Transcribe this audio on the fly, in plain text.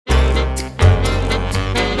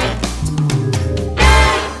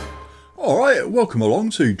welcome along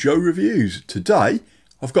to Joe Reviews. Today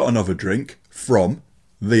I've got another drink from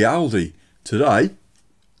the Aldi. Today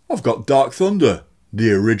I've got Dark Thunder,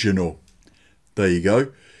 the original. There you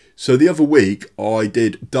go. So the other week I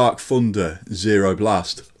did Dark Thunder Zero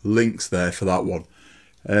Blast. Links there for that one.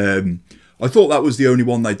 I thought that was the only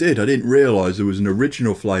one they did. I didn't realise there was an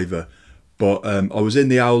original flavour. But I was in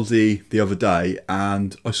the Aldi the other day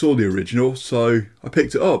and I saw the original, so I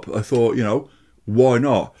picked it up. I thought, you know, why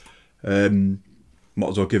not? Might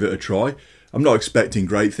as well give it a try. I'm not expecting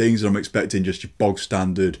great things. I'm expecting just your bog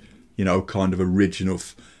standard, you know, kind of original,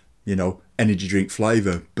 you know, energy drink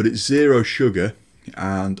flavour. But it's zero sugar,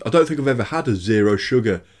 and I don't think I've ever had a zero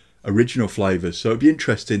sugar original flavour. So it'd be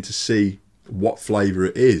interesting to see what flavour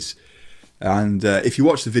it is. And if you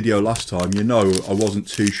watched the video last time, you know I wasn't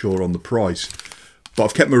too sure on the price. But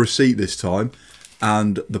I've kept my receipt this time,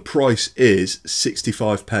 and the price is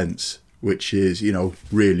 65 pence, which is, you know,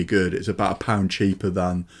 really good. It's about £1 cheaper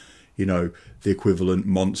than, you know, the equivalent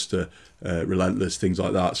Monster, Relentless, things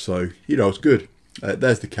like that. So, you know, it's good.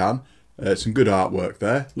 There's the can. Some good artwork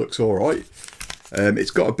there. Looks all right.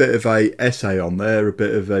 It's got a bit of a essay on there, a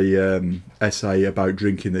bit of a essay about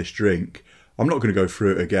drinking this drink. I'm not going to go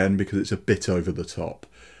through it again because it's a bit over the top.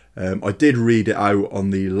 I did read it out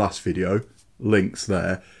on the last video. Links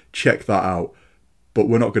there. Check that out. But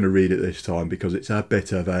we're not going to read it this time because it's a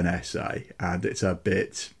bit of an essay and it's a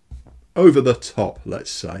bit over the top,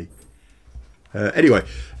 let's say. Anyway,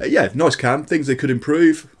 yeah, nice can. Things they could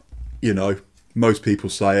improve. You know, most people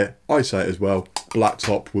say it. I say it as well. Black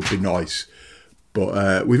top would be nice.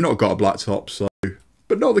 But we've not got a black top, so...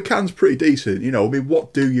 But no, the can's pretty decent. You know, I mean,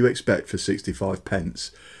 what do you expect for 65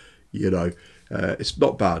 pence? You know, it's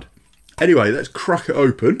not bad. Anyway, let's crack it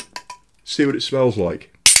open. See what it smells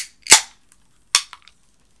like.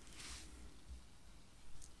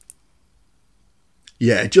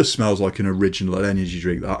 Yeah, it just smells like an original energy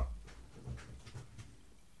drink, that.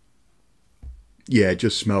 Yeah, it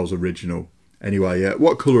just smells original. Anyway,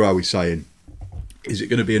 what colour are we saying? Is it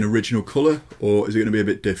going to be an original colour or is it going to be a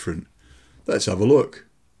bit different? Let's have a look.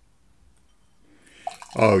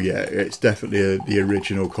 Oh yeah, it's definitely the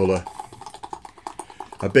original colour.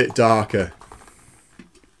 A bit darker.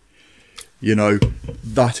 You know,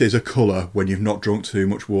 that is a colour when you've not drunk too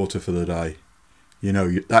much water for the day. You know,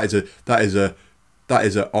 that is a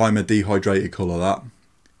I'm a dehydrated colour, that.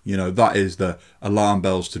 You know, that is the alarm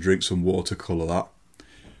bells to drink some water colour, that.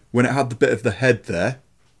 When it had the bit of the head there,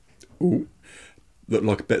 ooh, looked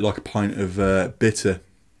like a bit like a pint of bitter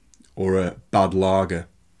or a bad lager.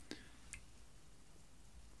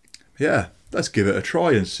 Yeah, let's give it a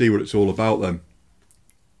try and see what it's all about then.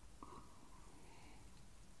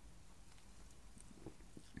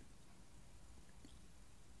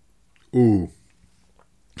 Ooh.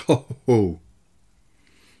 Oh.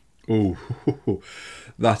 Oh,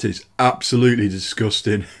 that is absolutely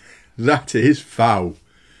disgusting. That is foul.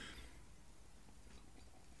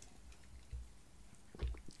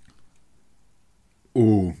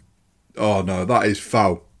 Ooh. Oh no, that is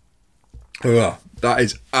foul. Ugh, that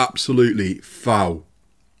is absolutely foul.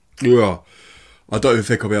 Ugh. I don't even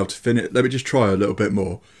think I'll be able to finish it. Let me just try a little bit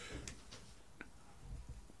more.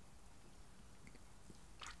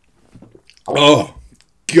 Oh,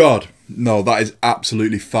 God. No, that is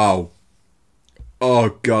absolutely foul.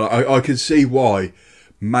 Oh God, I can see why.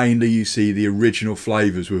 Mainly you see the original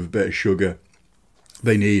flavours with a bit of sugar.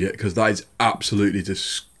 They need it because that is absolutely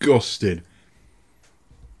disgusting.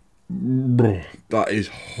 That is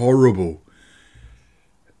horrible.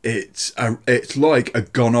 It's like a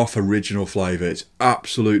gone off original flavour. It's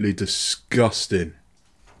absolutely disgusting.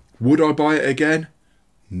 Would I buy it again?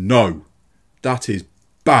 No. That is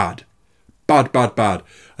bad. Bad, bad, bad.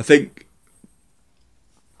 I think...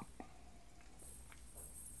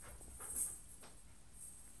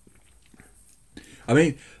 I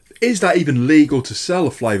mean, is that even legal to sell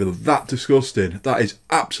a flavour that disgusting? That is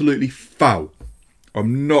absolutely foul.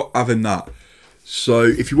 I'm not having that. So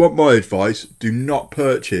if you want my advice, do not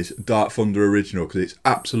purchase Dark Thunder Original because it's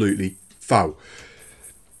absolutely foul.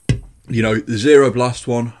 You know, the Zero Blast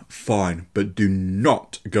one, fine, but do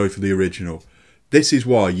not go for the original. This is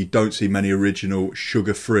why you don't see many original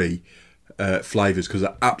sugar-free flavours because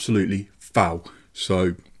they're absolutely foul.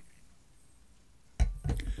 So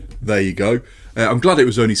there you go. I'm glad it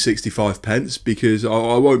was only 65 pence because I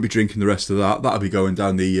won't be drinking the rest of that. That'll be going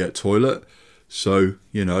down the toilet. So,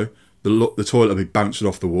 you know, the toilet will be bouncing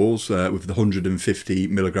off the walls with the 150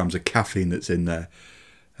 milligrams of caffeine that's in there.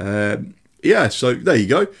 Yeah, so there you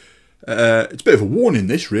go. It's a bit of a warning,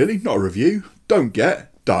 this, really, not a review. Don't get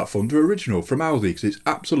Dark Thunder Original from Aldi because it's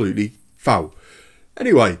absolutely foul.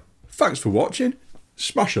 Anyway, thanks for watching.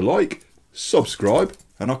 Smash a like, subscribe,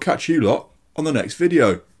 and I'll catch you lot on the next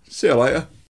video. See you later.